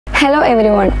Hello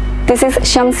everyone, this is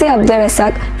Shamsi Abdul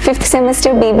Razak, 5th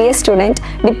semester BBA student,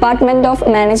 Department of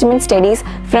Management Studies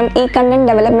from E-Content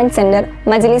Development Center,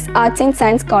 Majlis Arts and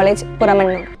Science College,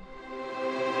 Puramannur.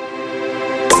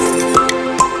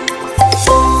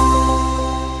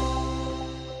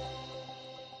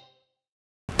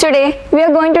 Today we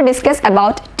are going to discuss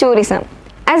about tourism.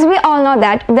 As we all know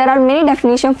that there are many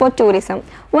definitions for tourism.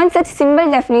 One such simple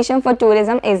definition for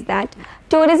tourism is that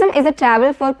tourism is a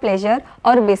travel for pleasure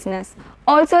or business.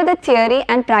 Also the theory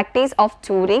and practice of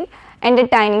touring,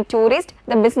 entertaining tourists,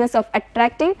 the business of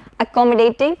attracting,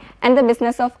 accommodating and the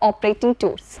business of operating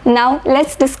tours. Now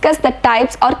let's discuss the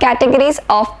types or categories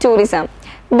of tourism.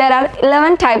 There are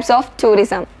 11 types of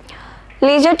tourism.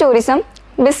 Leisure tourism,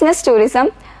 business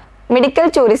tourism,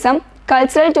 medical tourism,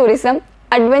 cultural tourism,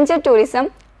 adventure tourism,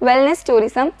 wellness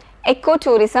tourism,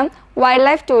 eco-tourism,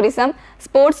 wildlife tourism,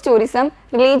 sports tourism,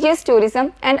 religious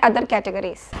tourism and other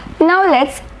categories. Now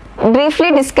let's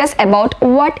briefly discuss about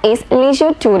what is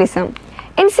leisure tourism.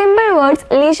 In simple words,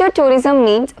 leisure tourism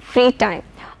means free time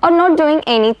or not doing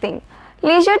anything.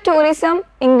 Leisure tourism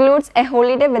includes a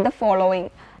holiday with the following: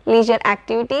 leisure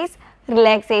activities,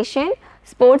 relaxation,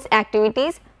 sports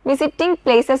activities, visiting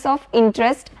places of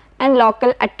interest and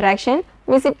local attraction,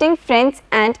 visiting friends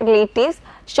and relatives,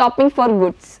 shopping for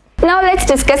goods. Now let's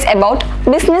discuss about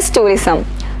business tourism.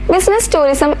 Business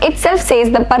tourism itself says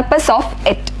the purpose of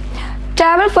it.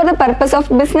 Travel for the purpose of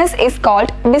business is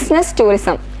called business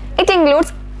tourism. It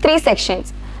includes 3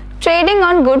 sections: trading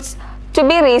on goods to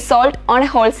be resold on a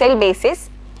wholesale basis,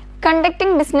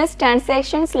 conducting business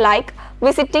transactions like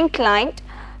visiting client,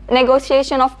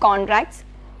 negotiation of contracts,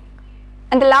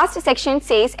 and the last section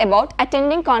says about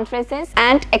attending conferences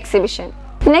and exhibition.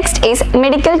 Next is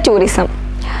medical tourism.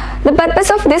 The purpose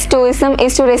of this tourism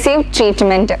is to receive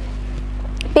treatment.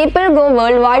 People go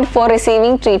worldwide for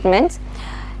receiving treatments.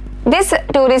 This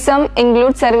tourism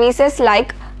includes services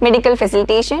like medical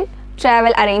facilitation,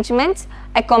 travel arrangements,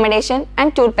 accommodation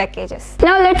and tour packages.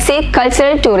 Now let's see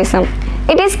cultural tourism.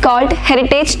 It is called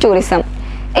heritage tourism.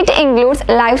 It includes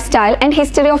lifestyle and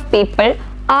history of people,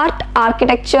 art,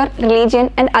 architecture,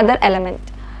 religion and other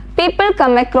elements. People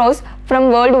come across from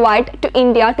worldwide to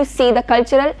India to see the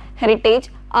cultural heritage,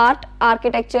 art,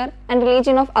 architecture and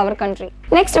religion of our country.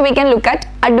 Next we can look at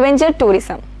adventure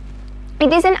tourism.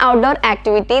 It is an outdoor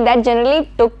activity that generally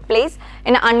took place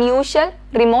in unusual,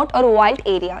 remote or wild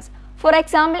areas. For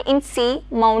example, in sea,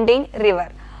 mountain, river.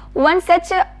 One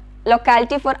such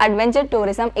locality for adventure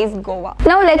tourism is Goa.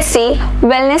 Now let's see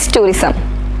wellness tourism.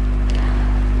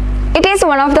 It is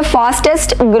one of the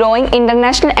fastest growing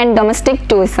international and domestic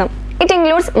tourism. It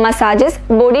includes massages,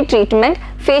 body treatment,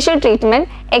 facial treatment,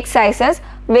 exercises,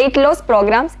 weight loss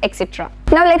programs, etc.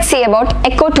 Now let's see about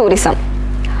ecotourism.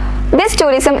 This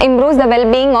tourism improves the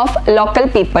well-being of local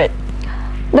people.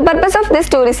 The purpose of this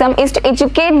tourism is to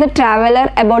educate the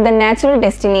traveler about the natural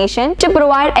destination, to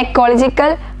provide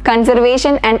ecological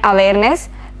conservation and awareness,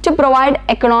 to provide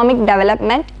economic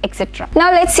development, etc.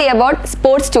 Now let's see about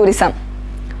sports tourism.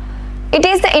 It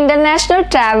is the international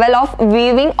travel of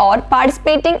viewing or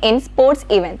participating in sports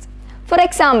events. For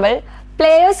example,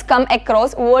 players come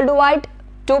across worldwide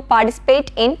to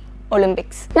participate in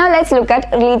Olympics. Now let's look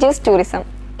at religious tourism.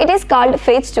 It is called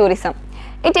faith tourism.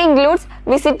 It includes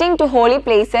visiting to holy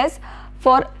places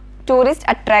for tourist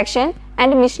attraction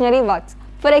and missionary works.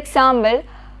 For example,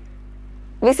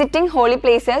 visiting holy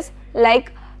places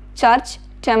like church,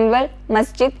 temple,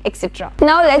 masjid, etc.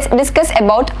 Now let's discuss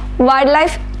about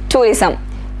wildlife tourism.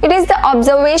 It is the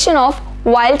observation of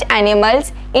wild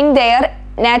animals in their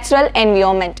natural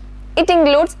environment. It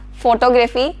includes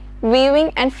photography,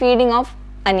 viewing and feeding of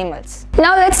animals.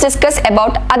 Now let's discuss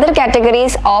about other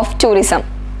categories of tourism.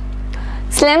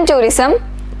 Slum tourism,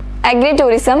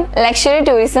 agri-tourism, luxury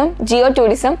tourism,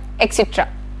 geotourism, etc.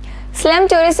 Slum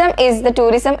tourism is the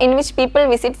tourism in which people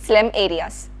visit slum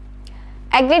areas.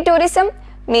 Agri-tourism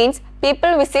means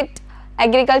people visit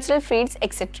agricultural fields,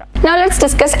 etc. Now let's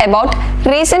discuss about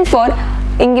reason for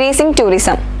increasing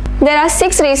tourism. There are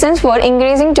 6 reasons for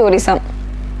increasing tourism.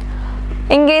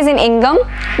 Increase in income,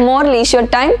 more leisure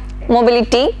time,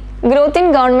 mobility, growth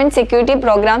in government security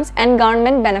programs and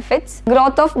government benefits,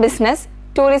 growth of business,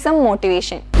 tourism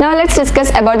motivation. Now let's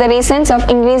discuss about the reasons of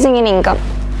increasing in income.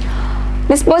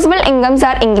 Disposable incomes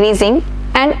are increasing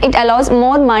and it allows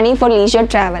more money for leisure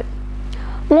travel.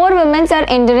 More women are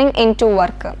entering into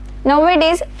work.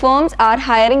 Nowadays, firms are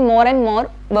hiring more and more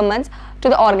women to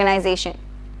the organization.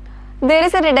 There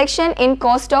is a reduction in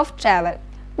cost of travel.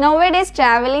 Nowadays,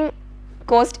 traveling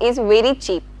cost is very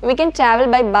cheap. We can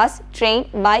travel by bus, train,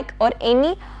 bike or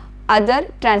any other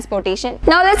transportation.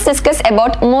 Now let's discuss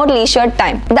about more leisure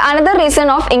time. The another reason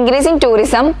of increasing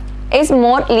tourism is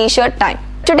more leisure time.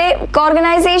 Today,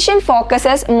 organization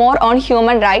focuses more on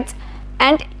human rights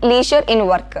and leisure in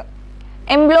work.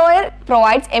 Employer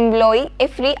provides employee a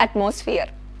free atmosphere.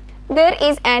 There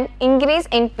is an increase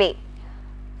in pay.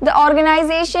 The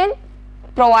organization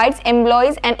provides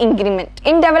employees an increment.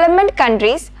 In development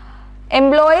countries,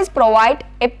 employees provide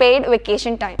a paid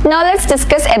vacation time. Now let's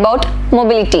discuss about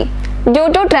mobility.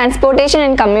 Due to transportation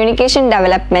and communication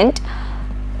development,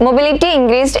 mobility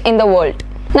increased in the world.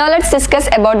 Now let's discuss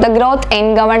about the growth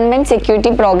in government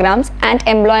security programs and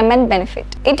employment benefit.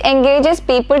 It engages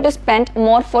people to spend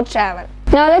more for travel.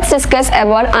 Now let's discuss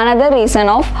about another reason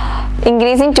of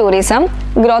increasing tourism,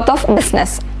 growth of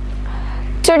business.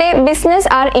 Today business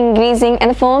are increasing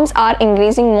and firms are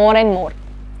increasing more and more.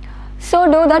 So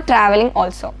do the traveling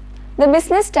also. The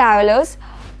business travelers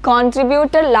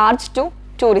contributed large to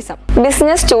tourism.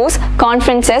 Business tours,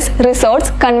 conferences, resorts,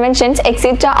 conventions,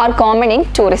 etc. are common in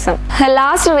tourism. The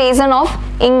last reason of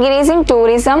increasing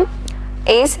tourism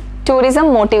is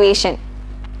tourism motivation.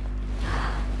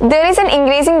 There is an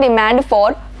increasing demand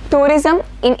for tourism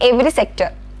in every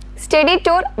sector. Study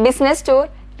tour, business tour,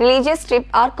 religious trip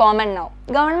are common now.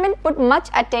 Government put much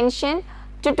attention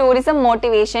to tourism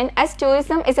motivation as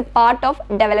tourism is a part of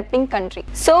developing country.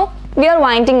 So we are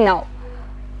winding now.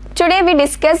 Today we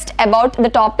discussed about the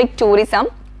topic tourism,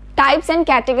 types and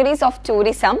categories of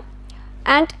tourism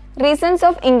and reasons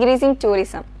of increasing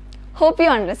tourism. Hope you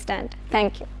understand.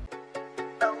 Thank you.